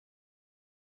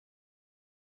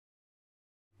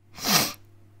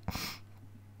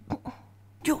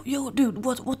Yo, dude,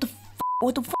 what the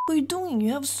f are you doing?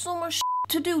 You have so much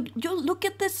to do. Yo, look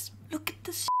at this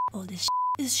shit. All this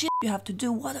is shit you have to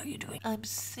do. What are you doing? I'm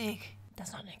sick.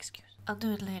 That's not an excuse. I'll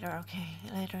do it later, okay?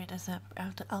 Later in December.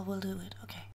 I will do it,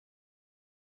 okay?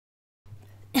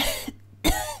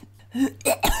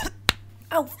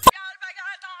 Oh, f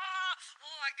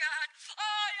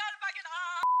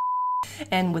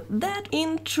And with that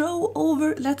intro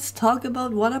over, let's talk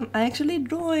about what I'm actually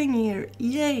drawing here.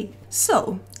 Yay!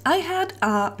 So, I had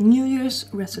a New Year's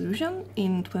resolution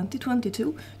in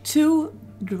 2022 to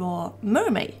draw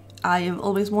mermaid. I've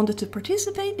always wanted to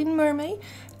participate in mermaid,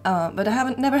 but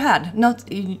I never had. Not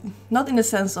in the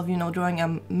sense of, you know, drawing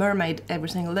a mermaid every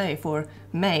single day for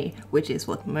May, which is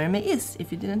what mermaid is,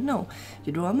 if you didn't know.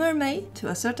 You draw a mermaid to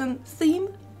a certain theme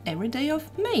every day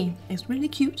of May. It's really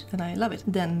cute and I love it.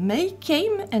 Then May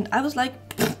came and I was like,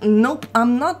 nope,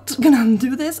 I'm not gonna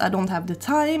do this. I don't have the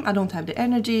time, I don't have the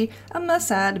energy, I'm a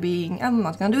sad being, I'm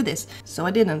not gonna do this. So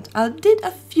I didn't. I did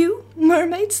a few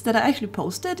mermaids that I actually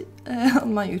posted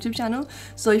on my YouTube channel.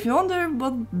 So if you wonder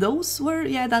what those were,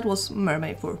 yeah, that was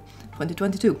mermaid for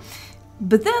 2022.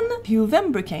 But then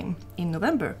Hue-Member came in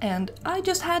November and I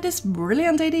just had this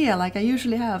brilliant idea, like I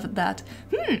usually have, that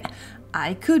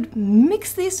I could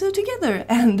mix these two together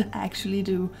and actually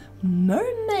do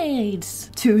mermaids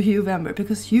to Hue-Member,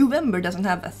 because Hue-Member doesn't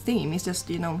have a theme, it's just,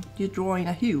 you know, you draw in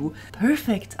a hue.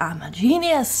 Perfect, I'm a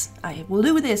genius, I will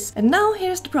do this. And now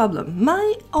here's the problem,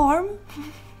 my arm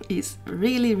is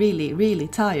really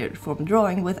tired from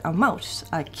drawing with a mouse.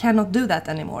 I cannot do that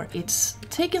anymore. It's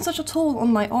taken such a toll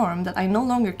on my arm that I no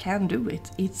longer can do it.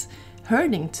 It's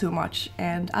hurting too much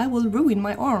and I will ruin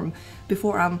my arm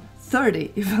before I'm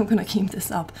 30 if I'm gonna keep this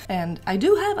up. And I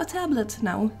do have a tablet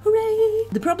now, hooray!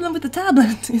 The problem with the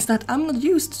tablet is that I'm not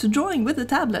used to drawing with the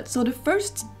tablet, so the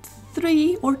first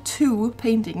 3 or 2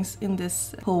 paintings in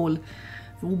this whole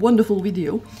wonderful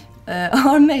video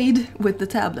are made with the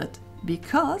tablet.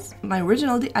 Because my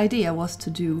original idea was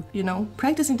to do, you know,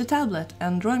 practicing the tablet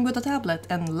and drawing with the tablet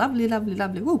and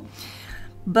lovely woo.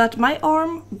 But my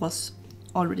arm was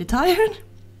already tired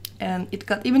and it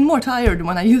got even more tired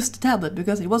when I used the tablet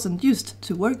because it wasn't used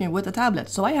to working with the tablet,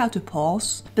 so I had to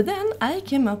pause. But then I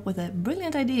came up with a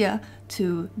brilliant idea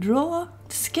to draw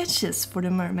sketches for the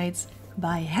mermaids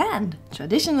by hand,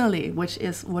 traditionally, which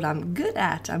is what I'm good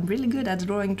at. I'm really good at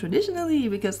drawing traditionally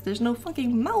because there's no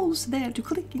fucking mouse there to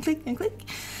click and click and click.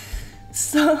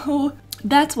 So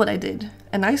that's what I did.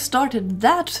 And I started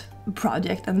that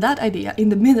project and that idea in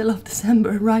the middle of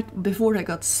December, right before I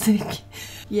got sick.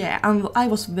 Yeah, I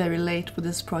was very late with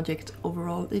this project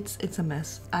overall. It's a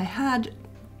mess. I had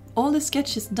all the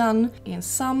sketches done in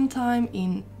sometime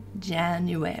in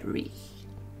January.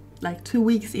 Like 2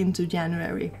 weeks into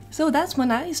January. So that's when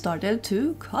I started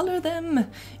to color them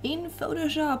in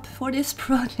Photoshop for this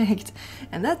project.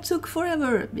 And that took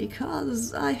forever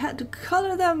because I had to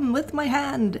color them with my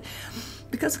hand.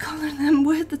 Because coloring them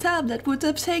with the tablet would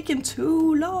have taken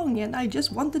too long and I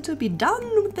just wanted to be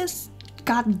done with this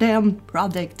goddamn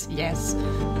project, yes.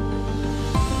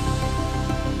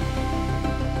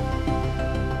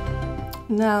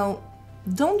 Now,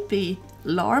 don't be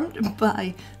alarmed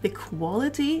by the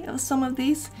quality of some of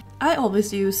these. I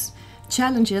always use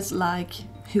challenges like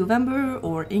Hue-Member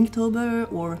or Inktober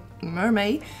or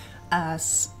Mermaid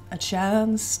as a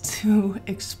chance to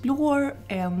explore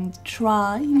and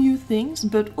try new things,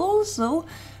 but also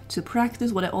to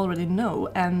practice what I already know.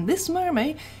 And this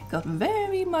mermaid got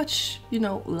very much, you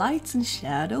know, lights and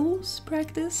shadows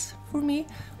practice for me,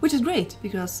 which is great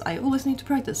because I always need to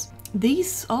practice.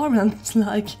 These aren't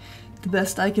like the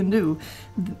best I can do.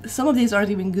 Some of these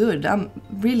aren't even good. I'm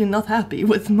really not happy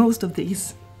with most of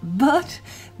these, but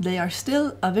they are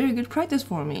still a very good practice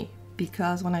for me.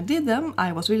 Because when I did them,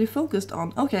 I was really focused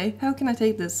on, okay, how can I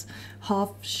take this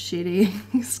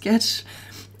half-shitty sketch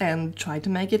and try to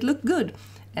make it look good?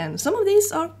 And some of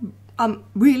these I'm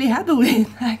really happy with,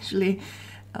 actually.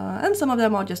 And some of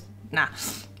them are just, nah.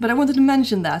 But I wanted to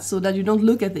mention that so that you don't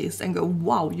look at this and go,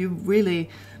 wow, you're really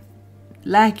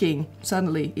lacking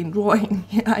suddenly in drawing.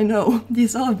 Yeah, I know,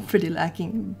 these are pretty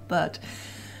lacking, but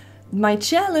my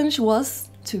challenge was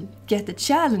to get the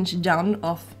challenge done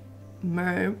of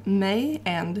Mermaid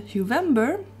and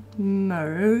Hue-Member,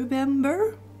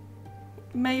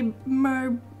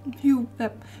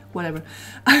 whatever.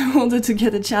 I wanted to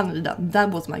get a challenge done. That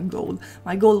was my goal.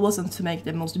 My goal wasn't to make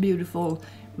the most beautiful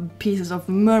pieces of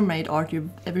mermaid art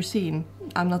you've ever seen.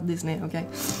 I'm not Disney, okay?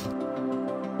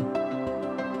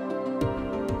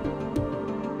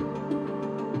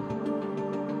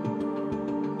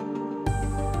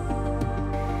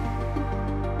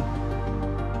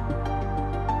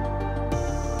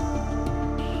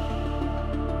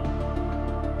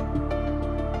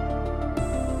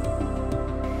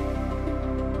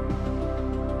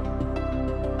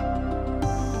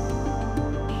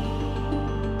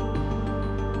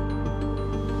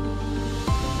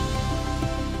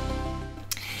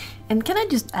 And can I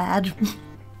just add...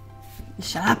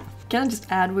 Shut up! Can I just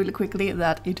add really quickly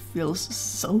that it feels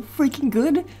so freaking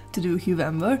good to do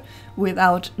Hue-Mer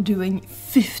without doing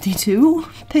 52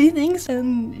 paintings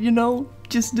and, you know,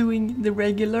 just doing the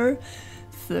regular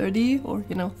 30 or,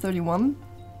 you know, 31.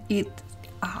 It's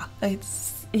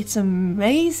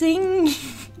amazing!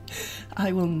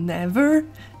 I will never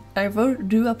ever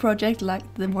do a project like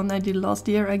the one I did last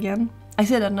year again. I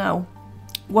say that now.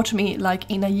 Watch me like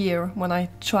in a year when I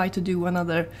try to do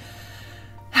another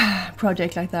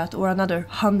project like that or another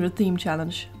 100 theme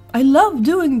challenge. I love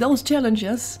doing those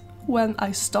challenges. When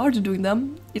I started doing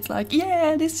them, it's like,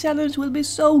 yeah, this challenge will be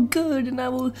so good and I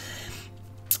will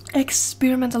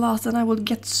experiment a lot and I will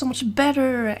get so much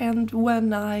better, and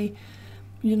when I'm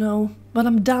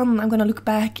done, I'm gonna look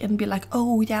back and be like,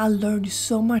 oh yeah, I learned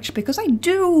so much, because I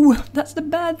do! That's the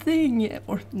bad thing,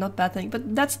 or not bad thing,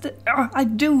 but that's the... I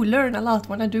do learn a lot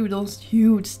when I do those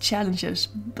huge challenges,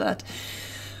 but...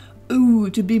 Ooh,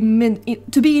 to be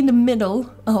in the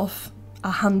middle of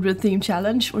 100 theme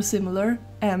challenge or similar,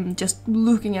 and just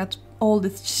looking at all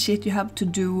this shit you have to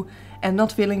do and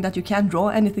not feeling that you can't draw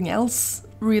anything else,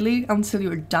 really, until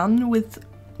you're done with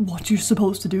what you're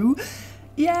supposed to do.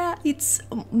 Yeah, it's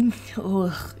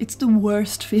the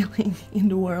worst feeling in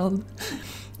the world.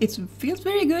 It feels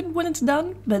very good when it's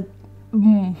done, but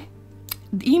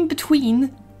in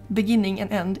between beginning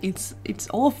and end, it's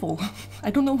awful.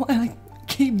 I don't know why I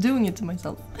keep doing it to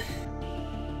myself.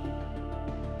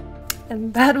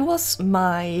 And that was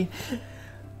my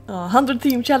 100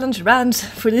 theme challenge rant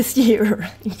for this year.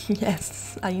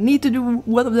 Yes, I need to do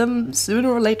one of them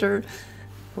sooner or later.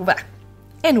 Well,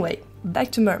 anyway,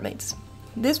 back to mermaids.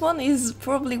 This one is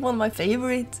probably one of my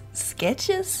favorite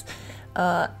sketches.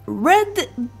 Red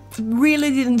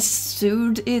really didn't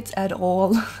suit it at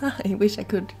all. I wish I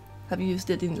could have used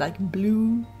it in like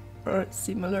blue or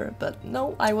similar, but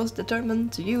no, I was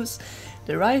determined to use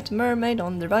the right mermaid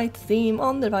on the right theme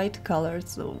on the right color,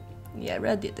 so yeah,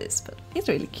 red did this, but it's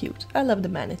really cute. I love the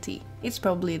manatee. It's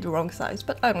probably the wrong size,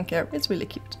 but I don't care, it's really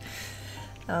cute.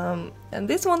 And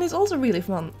this one is also really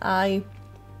fun. I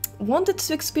wanted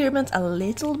to experiment a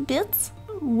little bit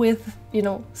with, you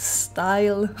know,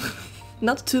 style.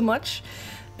 Not too much,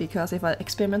 because if I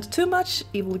experiment too much,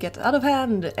 it will get out of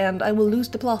hand and I will lose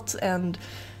the plot and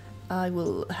I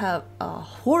will have a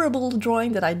horrible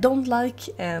drawing that I don't like,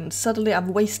 and suddenly I've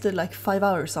wasted like 5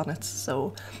 hours on it.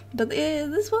 So, but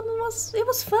this one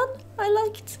was fun. I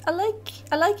like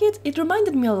it. It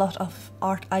reminded me a lot of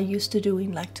art I used to do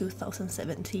in like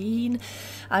 2017.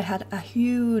 I had a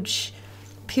huge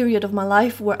period of my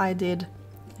life where I did,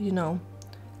 you know,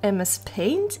 MS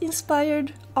Paint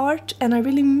inspired art, and I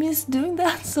really miss doing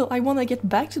that, so I want to get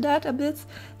back to that a bit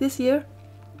this year.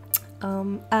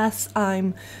 As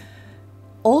I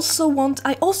also want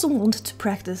to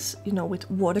practice, you know, with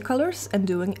watercolors and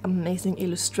doing amazing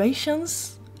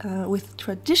illustrations with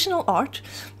traditional art,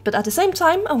 but at the same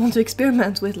time I want to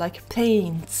experiment with like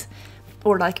paint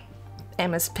or like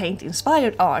MS Paint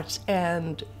inspired art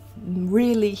and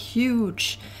really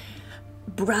huge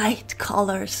bright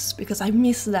colors, because I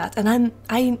miss that and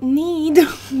I need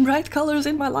bright colors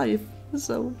in my life.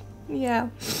 So yeah.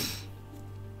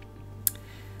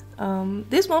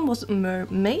 This one was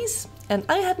mermaids, and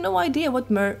I had no idea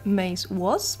what mermaids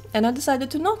was, and I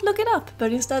decided to not look it up,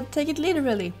 but instead take it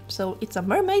literally. So it's a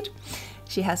mermaid,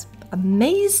 she has a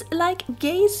maze-like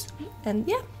gaze, and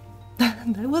yeah,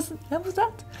 that was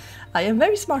that. I am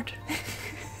very smart.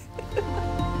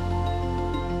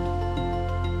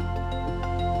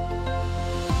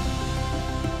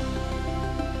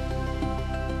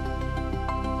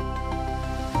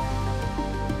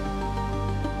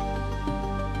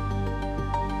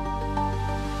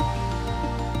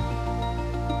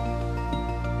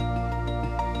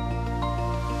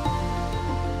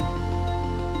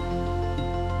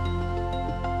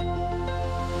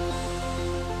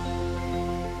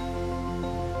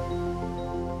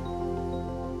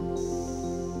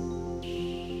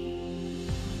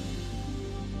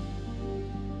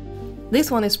 This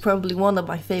one is probably one of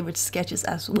my favorite sketches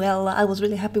as well. I was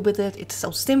really happy with it. It's so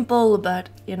simple, but,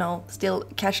 you know, still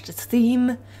catch the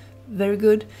theme. Very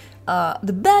good.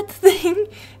 The bad thing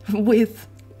with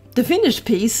the finished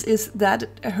piece is that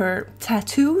her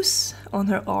tattoos on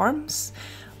her arms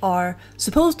are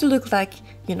supposed to look like,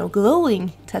 you know,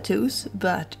 glowing tattoos,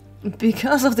 but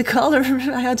because of the color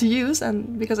I had to use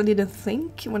and because I didn't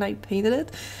think when I painted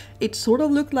it, it sort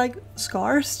of looked like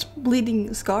scars,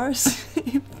 bleeding scars.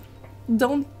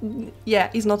 Yeah,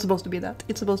 it's not supposed to be that.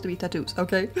 It's supposed to be tattoos,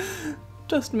 okay?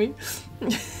 Trust me.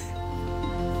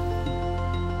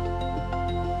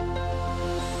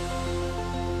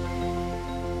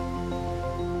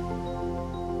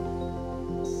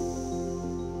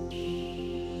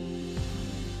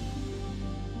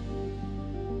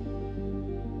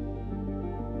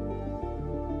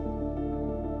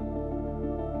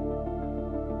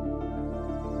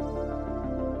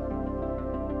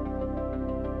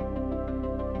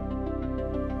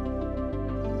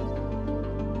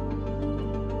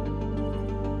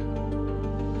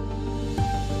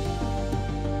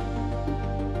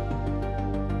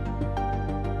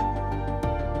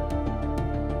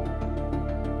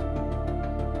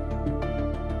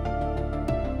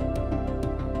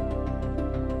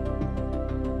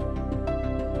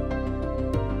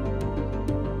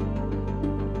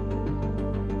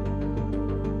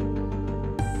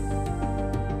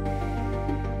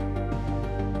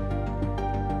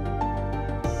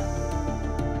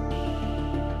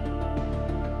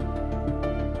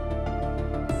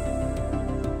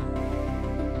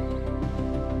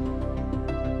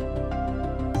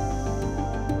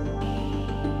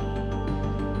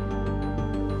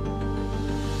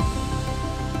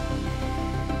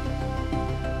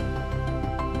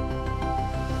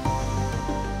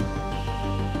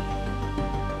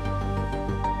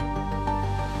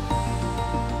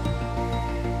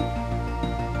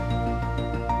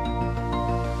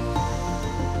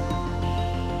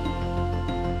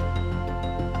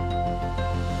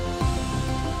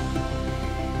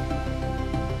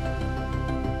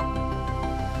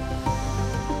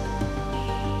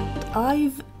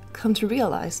 I've come to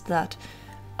realize that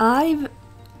I've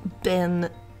been,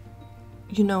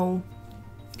 you know,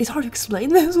 it's hard to explain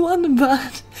this one,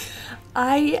 but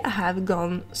I have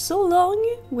gone so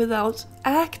long without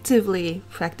actively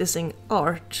practicing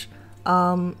art,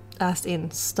 as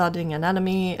in studying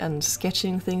anatomy and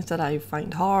sketching things that I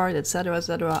find hard, etc.,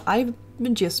 etc. I've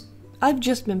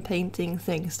just been painting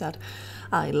things that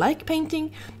I like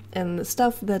painting and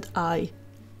stuff that I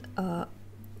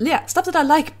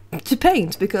like to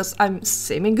paint because I'm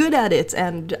semi-good at it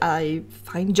and I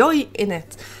find joy in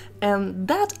it. And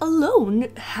that alone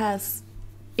has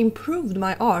improved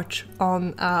my art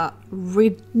on a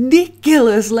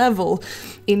ridiculous level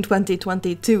in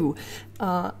 2022.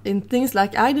 In things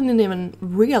like I didn't even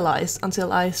realize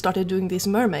until I started doing these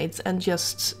mermaids and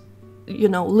just, you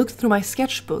know, looked through my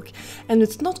sketchbook. And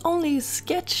it's not only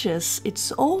sketches,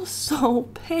 it's also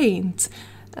paint.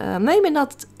 Maybe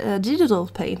not digital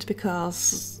paint,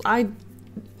 because I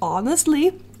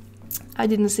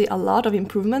didn't see a lot of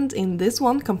improvement in this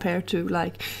one compared to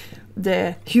like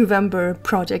the Hue-Mer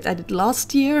project I did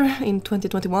last year in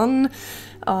 2021,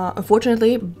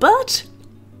 unfortunately, but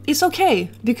it's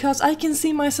okay because I can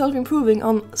see myself improving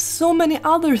on so many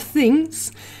other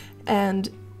things, and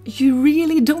you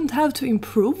really don't have to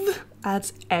improve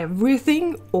at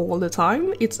everything all the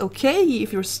time. It's okay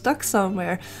if you're stuck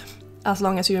somewhere, as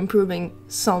long as you're improving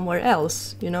somewhere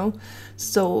else, you know?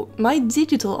 So my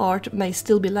digital art may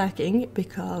still be lacking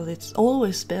because it's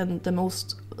always been the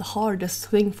hardest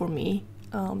thing for me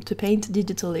to paint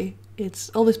digitally. It's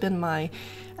always been my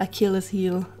Achilles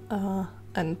heel,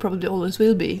 and probably always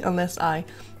will be, unless I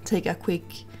take a quick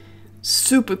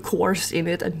super course in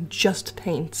it and just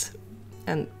paint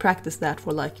and practice that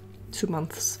for like 2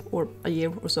 months or a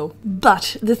year or so.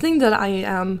 But the thing that I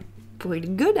am pretty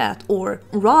good at, or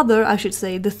rather I should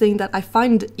say the thing that I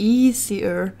find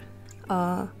easier,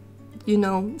 you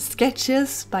know,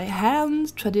 sketches by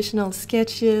hand, traditional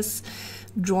sketches,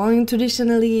 drawing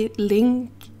traditionally,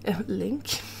 ink,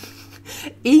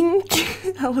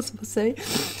 I was supposed to say,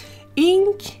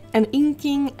 ink and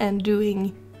inking and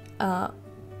doing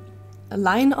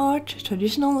line art,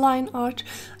 traditional line art,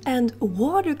 and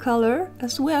watercolor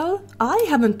as well. I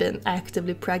haven't been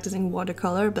actively practicing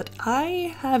watercolor, but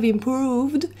I have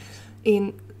improved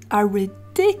in a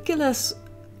ridiculous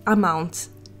amount,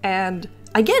 and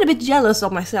I get a bit jealous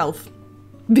of myself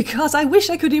because I wish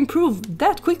I could improve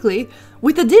that quickly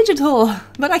with the digital,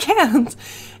 but I can't.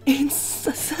 It's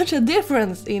such a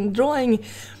difference in drawing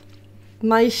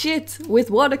my shit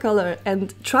with watercolor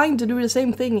and trying to do the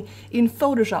same thing in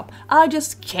Photoshop. I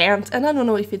just can't, and I don't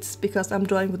know if it's because I'm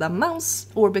drawing with a mouse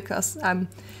or because I'm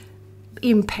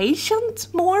impatient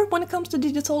more when it comes to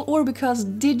digital, or because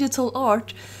digital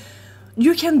art,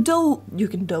 you can do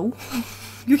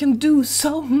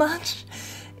so much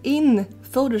in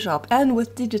Photoshop and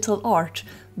with digital art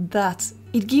that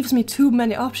it gives me too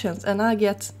many options, and I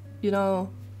get, you know,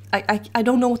 I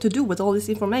don't know what to do with all this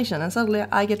information, and suddenly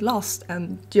I get lost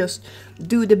and just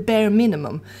do the bare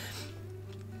minimum.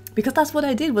 Because that's what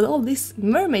I did with all these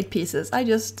mermaid pieces. I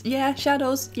just, yeah,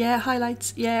 shadows, yeah,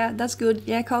 highlights, yeah, that's good,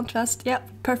 yeah, contrast, yeah,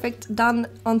 perfect, done,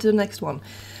 on to the next one.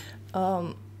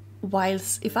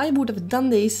 Whilst if I would have done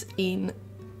this in,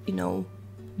 you know,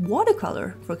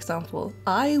 watercolor, for example,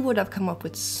 I would have come up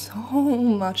with so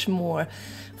much more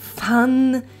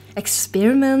fun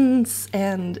experiments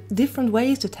and different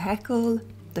ways to tackle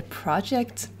the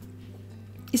project.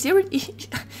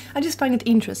 I just find it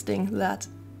interesting that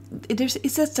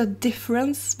it's such a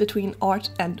difference between art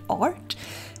and art,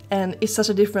 and it's such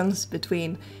a difference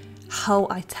between how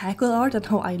I tackle art and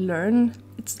how I learn.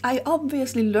 I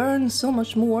obviously learn so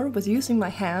much more with using my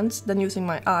hands than using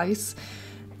my eyes,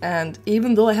 and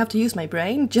even though I have to use my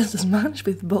brain just as much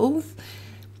with both,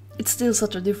 it's still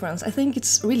such a difference. I think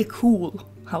it's really cool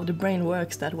how the brain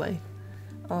works that way.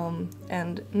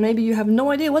 And maybe you have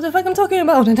no idea what the fuck I'm talking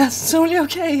about, and that's totally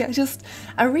okay.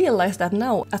 I realized that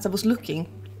now as I was looking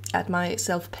at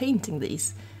myself painting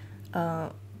these,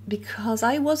 because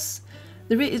I was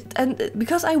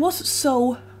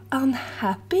so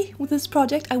unhappy with this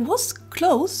project. I was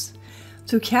close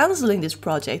to canceling this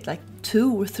project like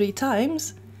 2 or 3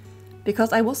 times,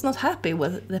 because I was not happy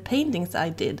with the paintings I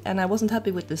did, and I wasn't happy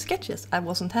with the sketches. I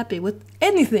wasn't happy with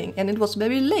anything, and it was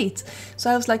very late. So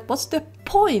I was like, what's the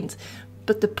point?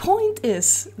 But the point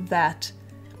is that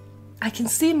I can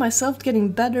see myself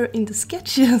getting better in the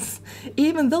sketches.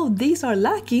 Even though these are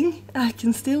lacking, I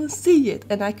can still see it,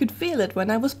 and I could feel it when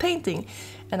I was painting.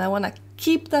 And I want to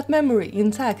keep that memory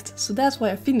intact, so that's why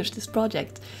I finished this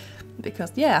project.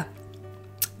 Because yeah,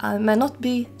 I might not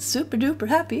be super duper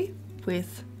happy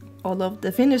with all of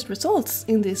the finished results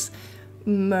in this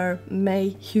Hue-Mer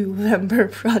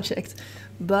project,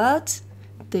 but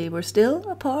they were still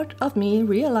a part of me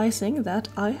realizing that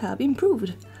I have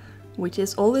improved, which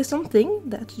is always something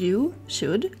that you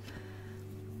should,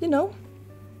 you know,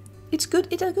 it's good.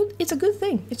 It's a good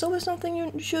thing. It's always something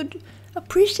you should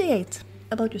appreciate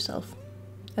about yourself.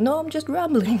 I know I'm just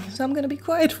rambling, so I'm gonna be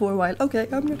quiet for a while. Okay,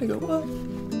 I'm gonna go off.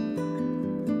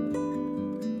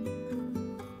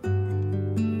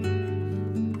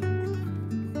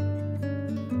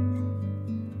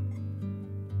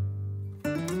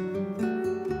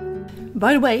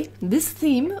 By the way, this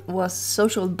theme was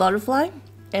social butterfly,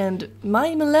 and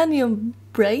my millennium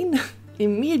brain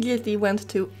immediately went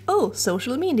to, oh,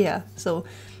 social media. So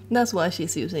that's why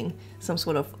she's using some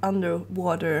sort of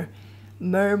underwater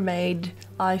mermaid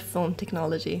iPhone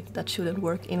technology that shouldn't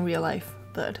work in real life.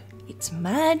 But it's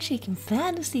magic and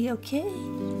fantasy, okay?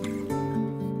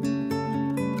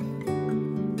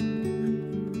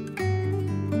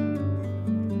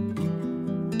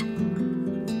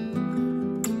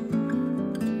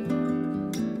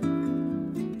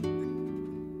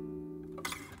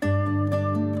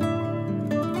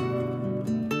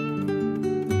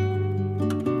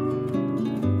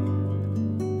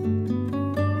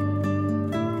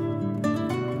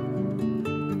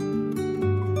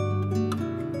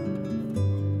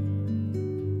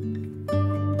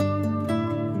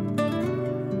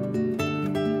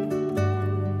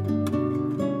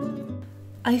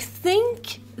 I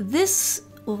think this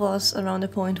was around the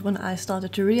point when I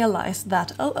started to realize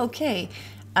that, oh, okay,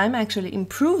 I'm actually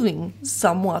improving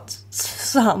somewhat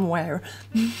somewhere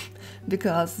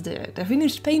because the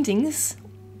finished paintings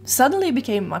suddenly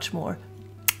became much more.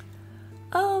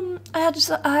 I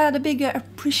had a bigger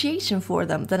appreciation for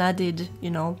them than I did,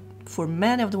 you know, for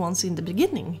many of the ones in the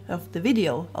beginning of the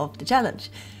video of the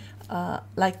challenge.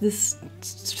 Like this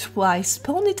twice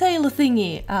ponytail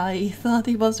thingy. I thought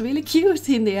it was really cute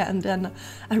in the end, and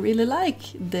I really like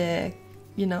the,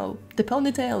 you know, the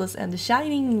ponytails and the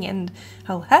shining and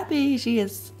how happy she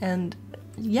is. And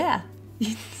yeah,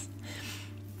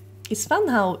 it's fun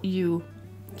how you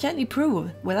can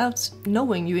improve without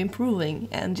knowing you're improving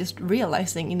and just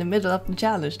realizing in the middle of the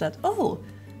challenge that, oh,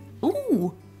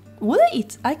 ooh,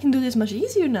 wait, I can do this much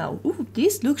easier now. Ooh,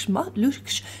 this looks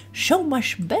so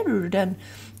much better than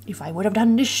if I would have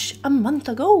done this a month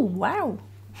ago. Wow.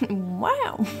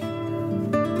 Wow.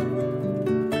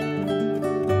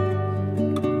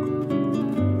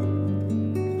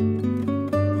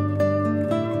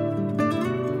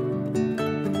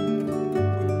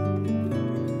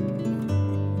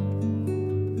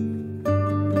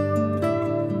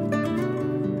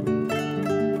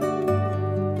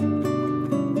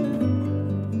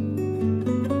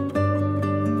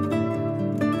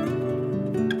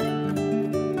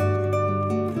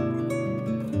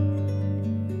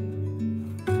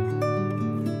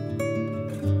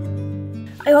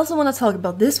 I also want to talk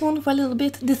about this one for a little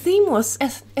bit. The theme was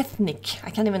ethnic. I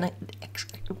can't even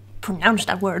pronounce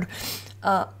that word.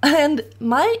 And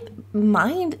my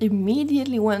mind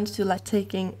immediately went to like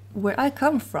taking where I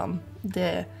come from.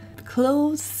 The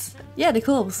clothes, yeah, the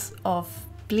clothes of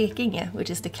Blekinge, which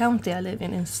is the county I live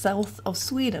in south of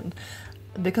Sweden.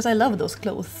 Because I love those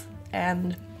clothes.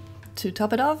 And to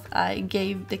top it off, I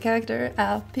gave the character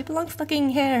a people long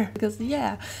stocking hair. Because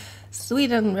yeah,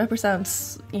 Sweden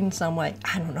represents in some way,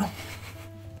 I don't know.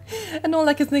 And all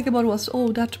I could think about was,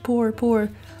 oh, that poor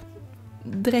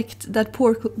dräkt,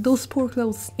 those poor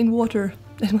clothes in water.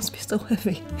 They must be so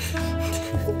heavy.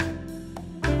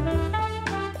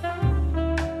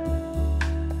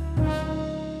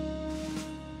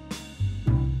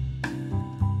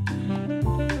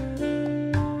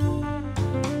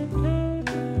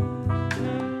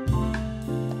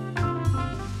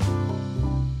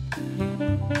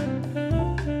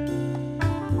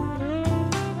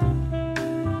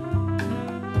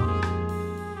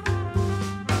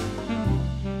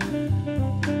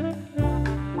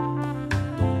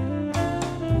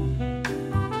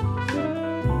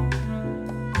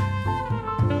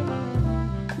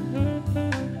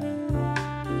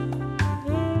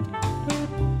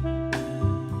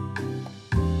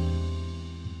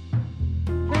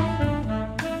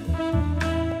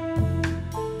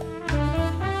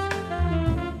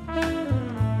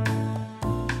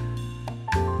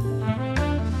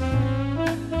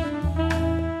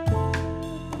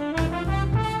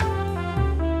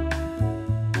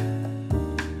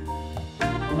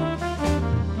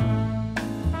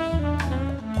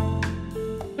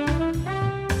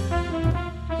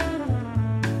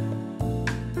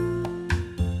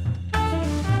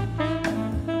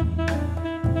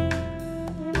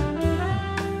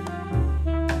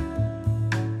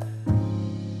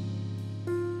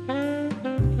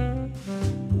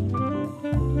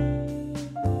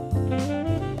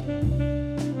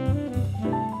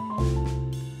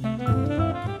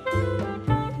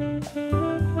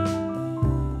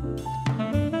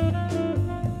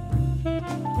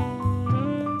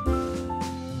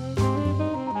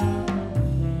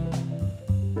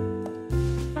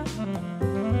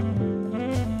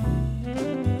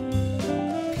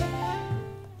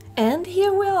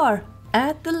 here we are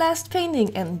at the last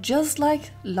painting, and just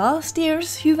like last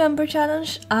year's Hue-Mer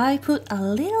challenge, I put a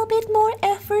little bit more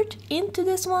effort into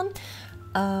this one.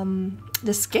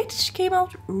 The sketch came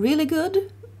out really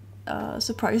good,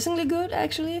 surprisingly good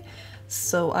actually,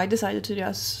 so I decided to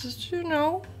just, you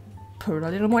know, put a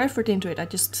little more effort into it. I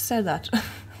just said that.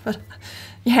 But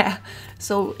yeah,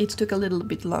 so it took a little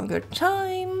bit longer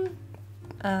time,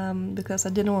 because I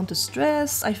didn't want to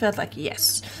stress. I felt like,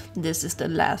 yes, this is the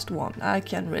last one, I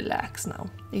can relax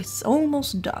now, it's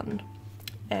almost done.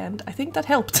 And I think that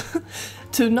helped.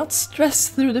 To not stress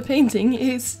through the painting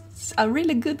is a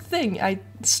really good thing. I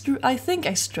think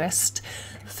I stressed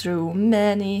through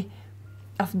many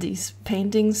of these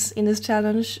paintings in this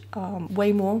challenge,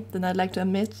 way more than I'd like to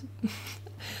admit.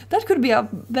 That could be a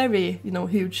very, you know,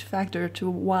 huge factor to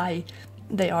why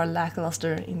they are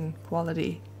lackluster in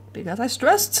quality, because I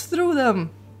stressed through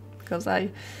them, because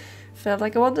I felt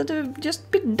like I wanted to just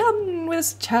be done with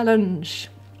this challenge.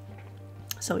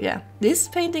 So yeah, this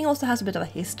painting also has a bit of a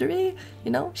history, you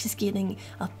know, she's getting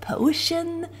a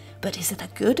potion, but is it a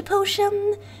good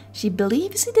potion? She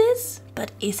believes it is,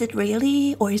 but is it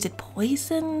really, or is it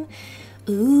poison?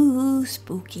 Ooh,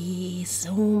 spooky,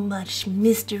 so much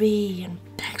mystery and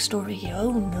backstory,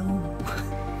 oh no.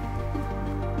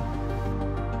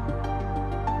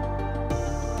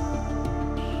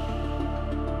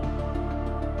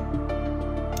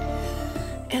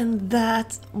 And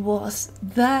that was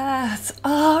that.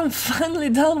 Oh, I'm finally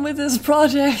done with this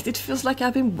project. It feels like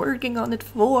I've been working on it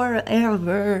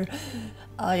forever.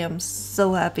 I am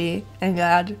so happy and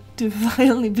glad to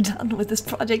finally be done with this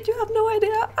project. You have no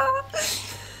idea.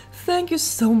 Thank you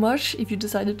so much if you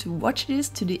decided to watch this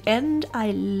to the end.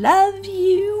 I love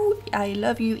you. I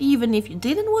love you even if you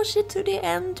didn't watch it to the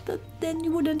end, but then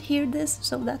you wouldn't hear this,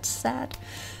 so that's sad.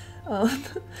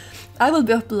 I will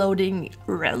be uploading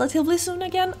relatively soon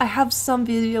again. I have some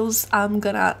videos I'm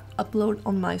gonna upload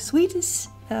on my Swedish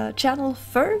channel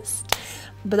first,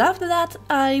 but after that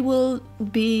I will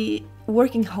be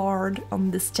working hard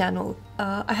on this channel.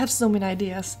 I have so many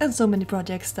ideas and so many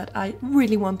projects that I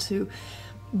really want to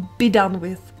be done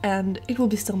with, and it will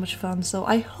be so much fun. So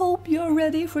I hope you're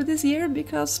ready for this year,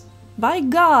 because by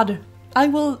God, I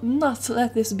will not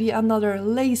let this be another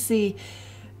lazy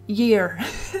year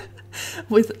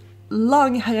with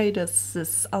long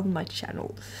hiatuses on my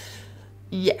channel.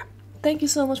 Yeah, thank you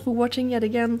so much for watching yet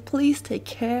again. Please take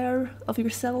care of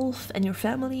yourself and your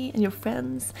family and your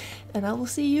friends, and I will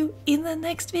see you in the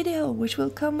next video, which will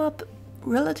come up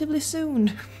relatively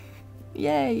soon.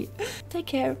 Yay! Take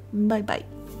care, bye bye.